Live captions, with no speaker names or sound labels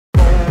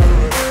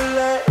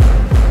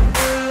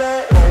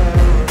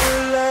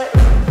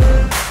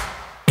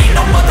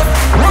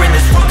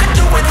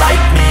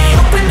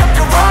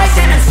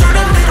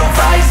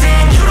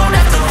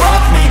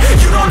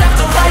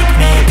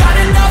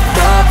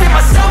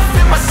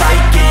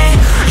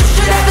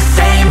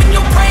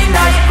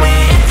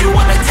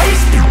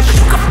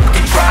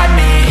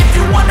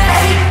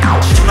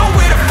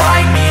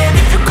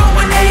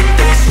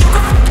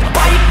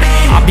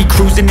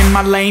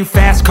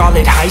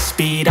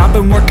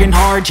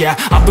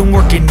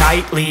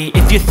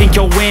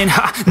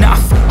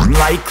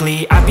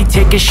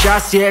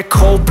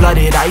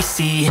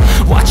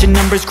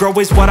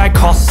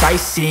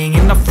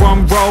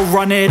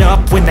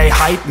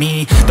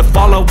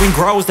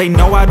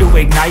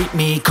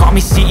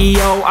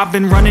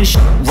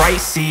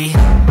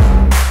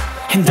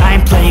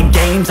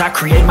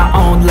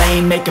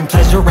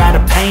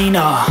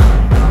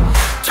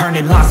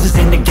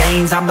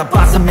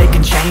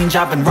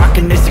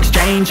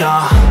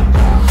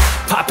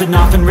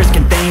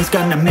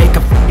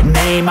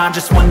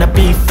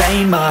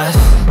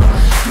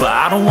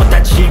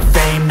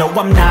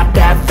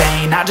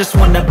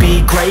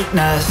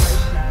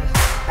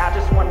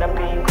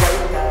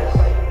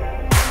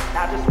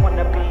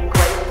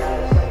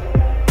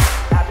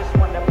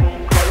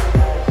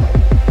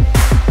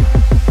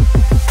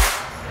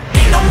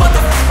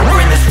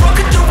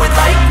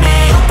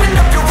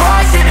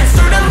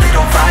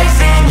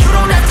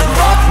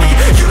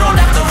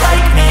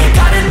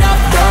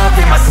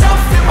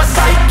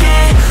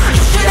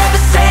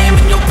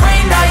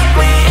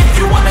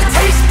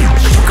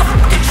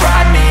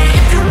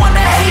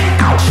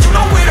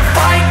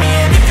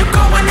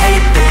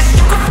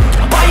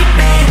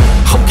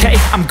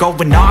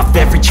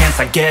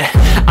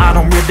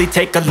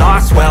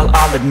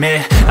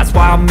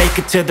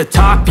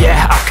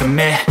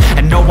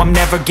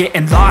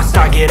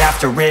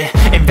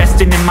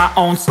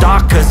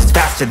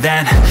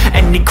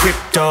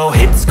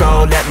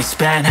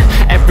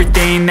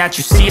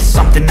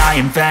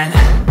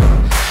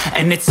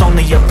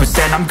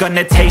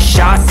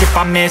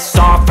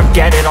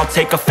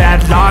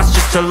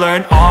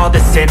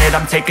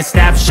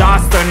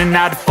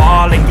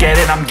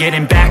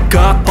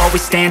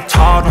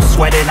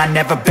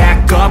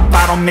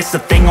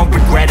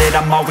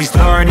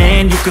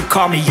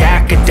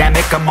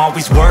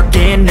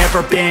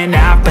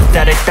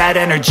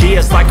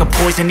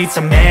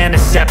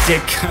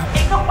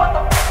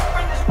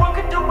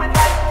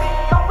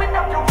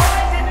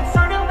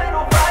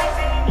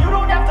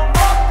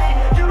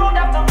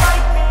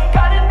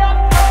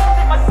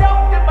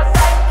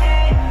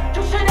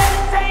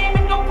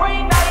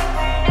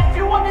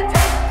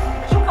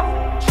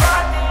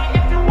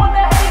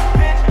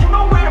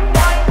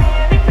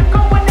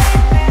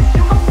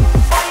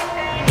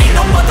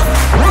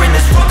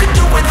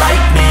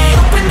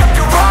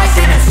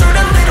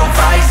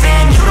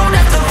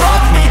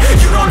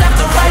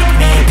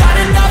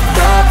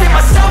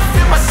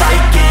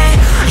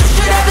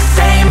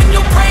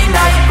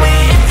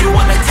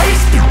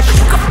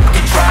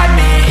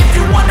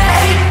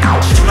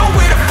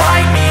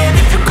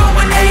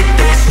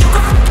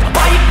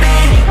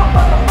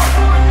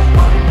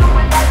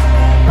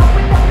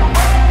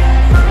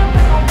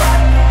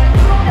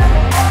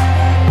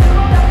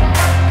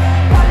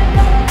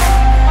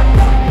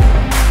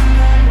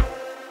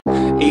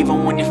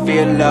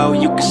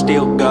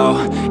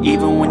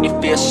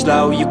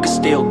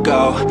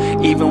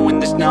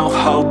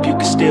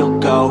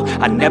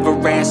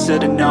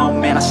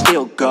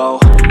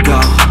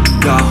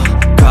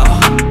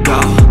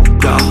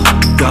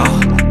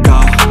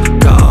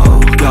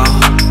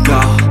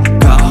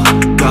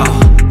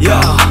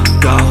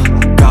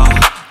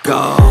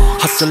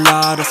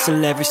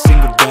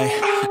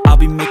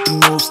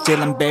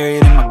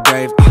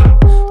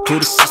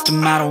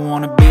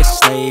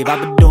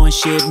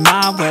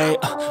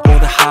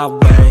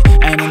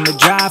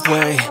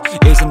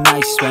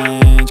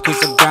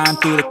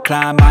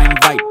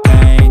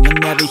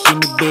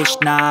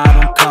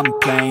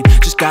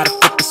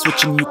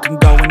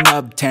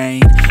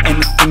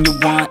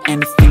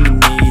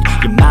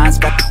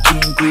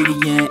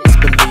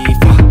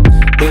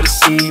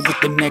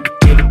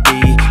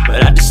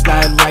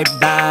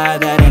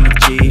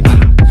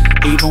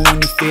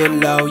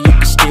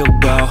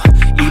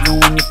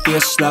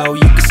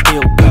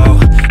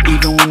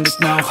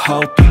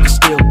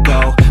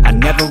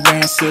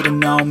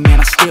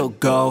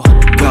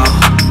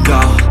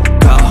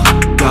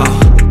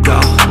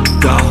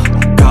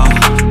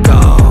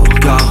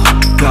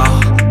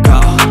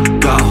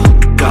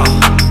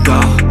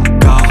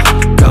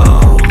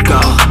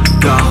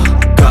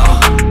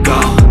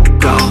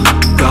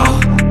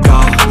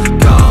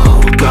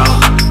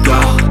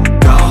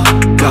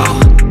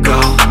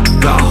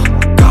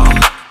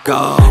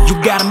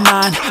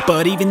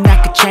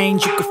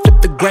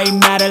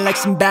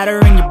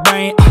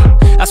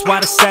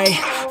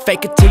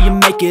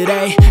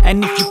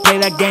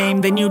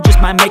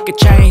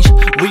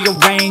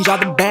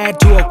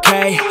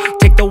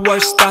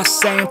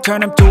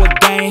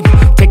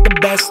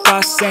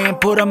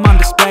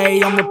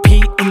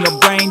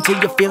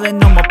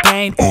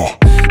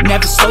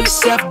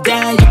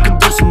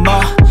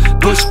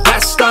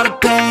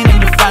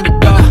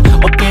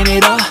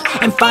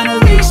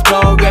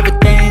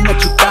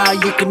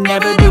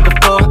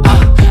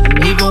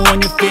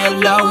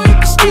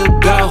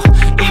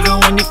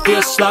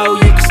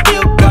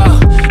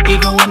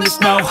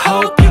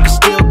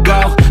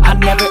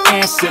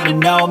answer to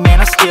no,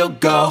 man, I still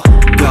go.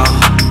 Go,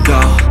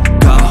 go,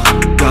 go,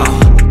 go,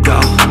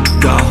 go,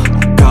 go,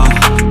 go, go,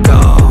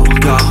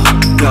 go,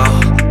 go, go,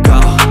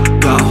 go,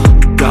 go,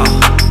 go,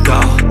 go,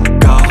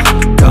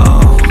 go,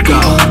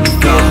 go,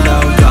 go,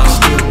 low, you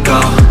still go,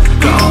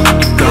 go,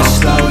 go,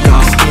 slow, you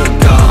still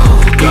go,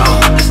 go,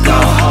 go,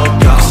 hope,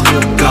 you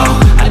still go.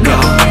 I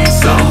never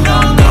answer to no,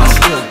 man, I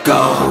still go.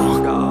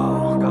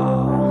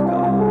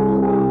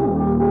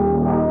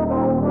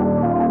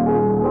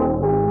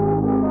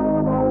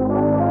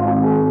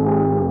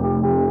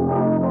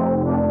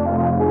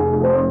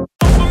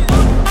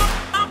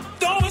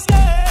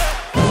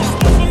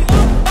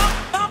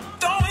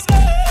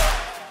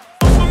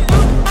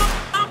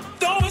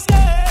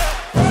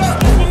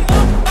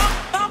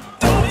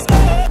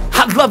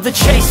 Love the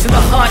chase and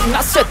the hunt, and I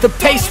set the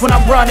pace when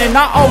I'm running.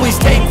 I always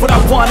take what I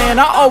want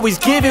and I always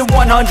give it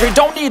 100.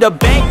 Don't need a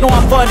bank, no,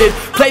 I'm funded.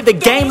 Play the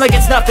game like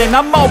it's nothing.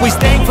 I'm always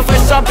thankful for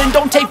something.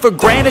 Don't take for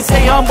granted,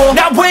 stay humble.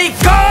 Now wake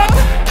up,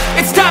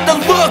 it's time to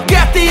look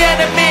at the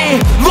enemy.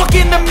 Look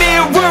in the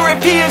mirror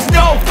if he is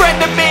no friend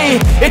to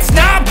me. It's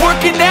not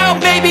working out,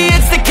 maybe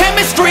it's the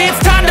chemistry. It's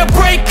time to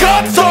break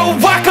up so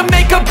I can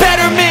make a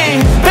better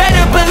me.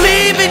 Better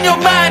believe in your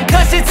mind,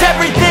 cause it's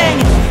everything.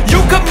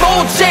 You can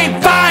mold,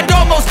 shape, find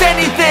almost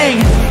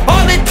anything.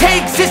 All it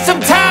takes is some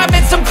time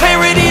and some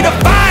clarity to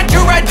find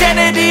your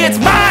identity. It's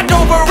mind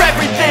over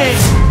everything.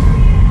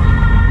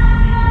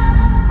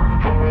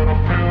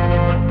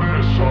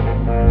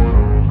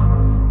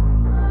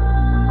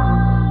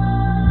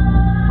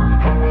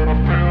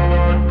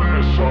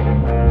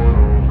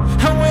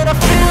 And when I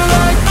feel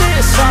like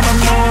this, I'm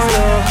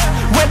immortal.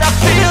 When I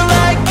feel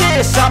like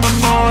this, I'm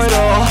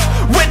immortal.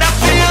 When I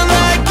feel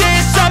like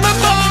this, I'm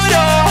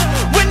immortal.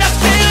 When I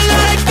feel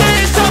like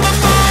this, I'm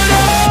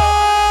immortal.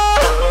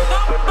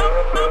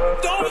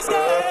 Don't be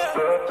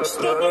scared. Just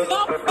open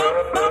up,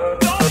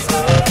 don't be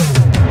scared.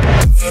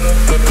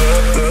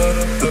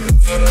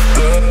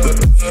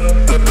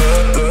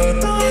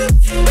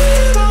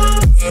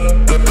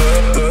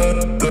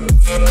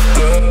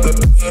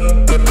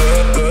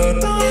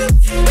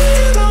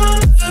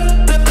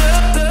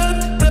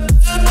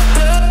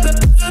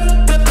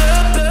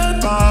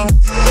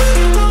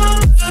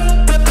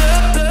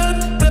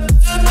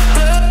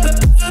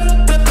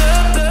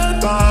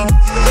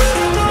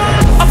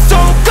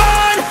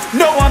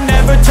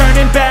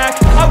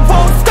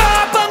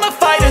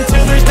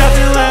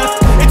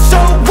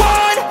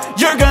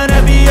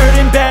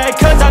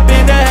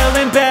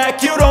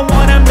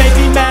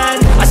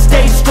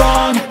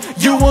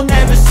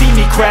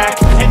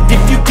 And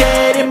if you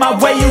get in my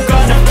way, you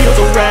gonna feel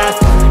the wrath.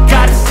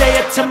 Gotta say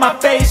it to my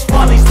face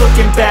while he's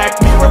looking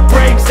back. Mirror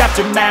breaks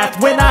after math.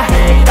 When I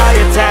hate, I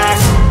attack.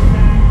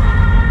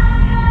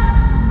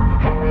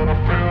 When I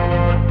feel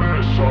like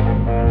this, I'm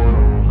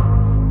immortal.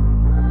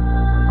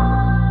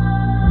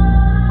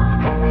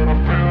 When I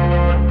feel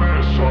like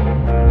this, I'm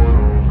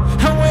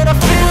immortal. And when I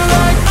feel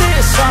like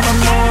this, I'm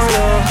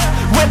immortal.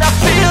 When I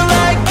feel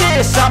like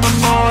this, I'm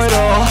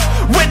immortal.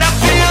 When I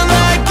feel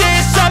like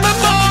this, I'm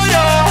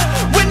immortal.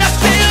 When I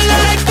feel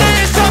like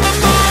this, I'm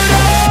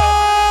immortal.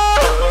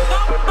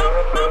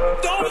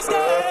 Don't be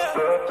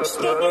scared. Just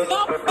open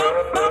up,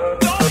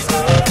 don't be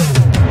scared.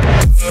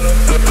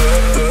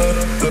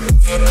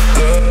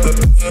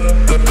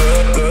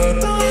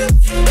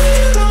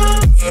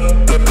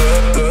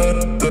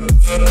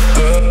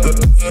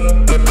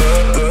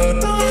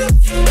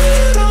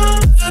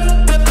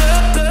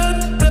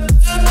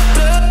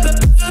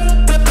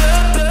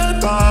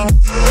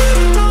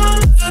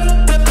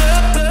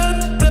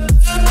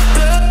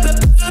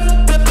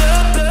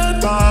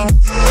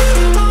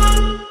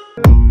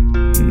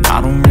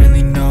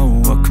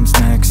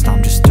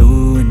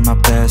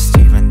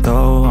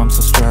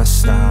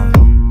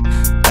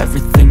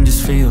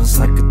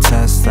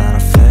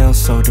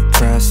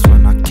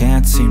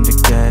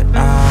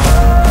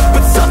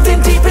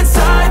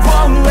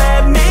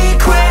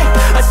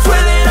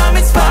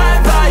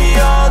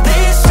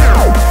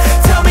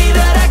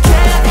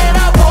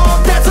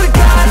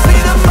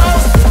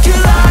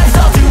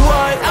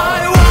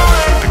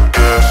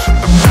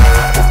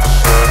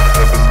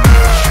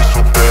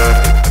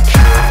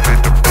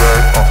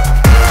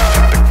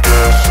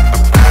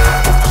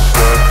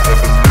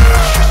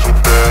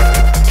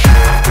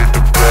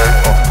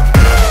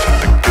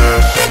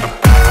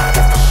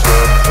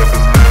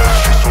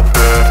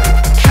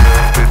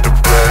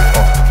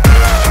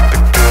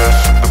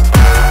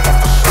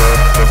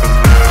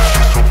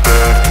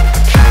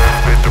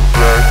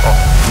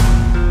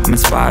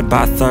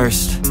 By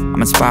thirst,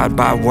 I'm inspired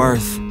by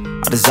worth.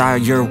 I desire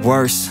your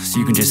worst, so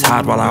you can just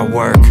hide while I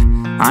work.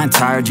 I ain't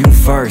tired, you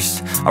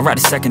first. I'll write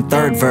a second,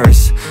 third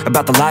verse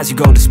about the lies you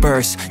go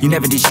disperse. You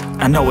never did shit,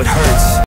 I know it hurts.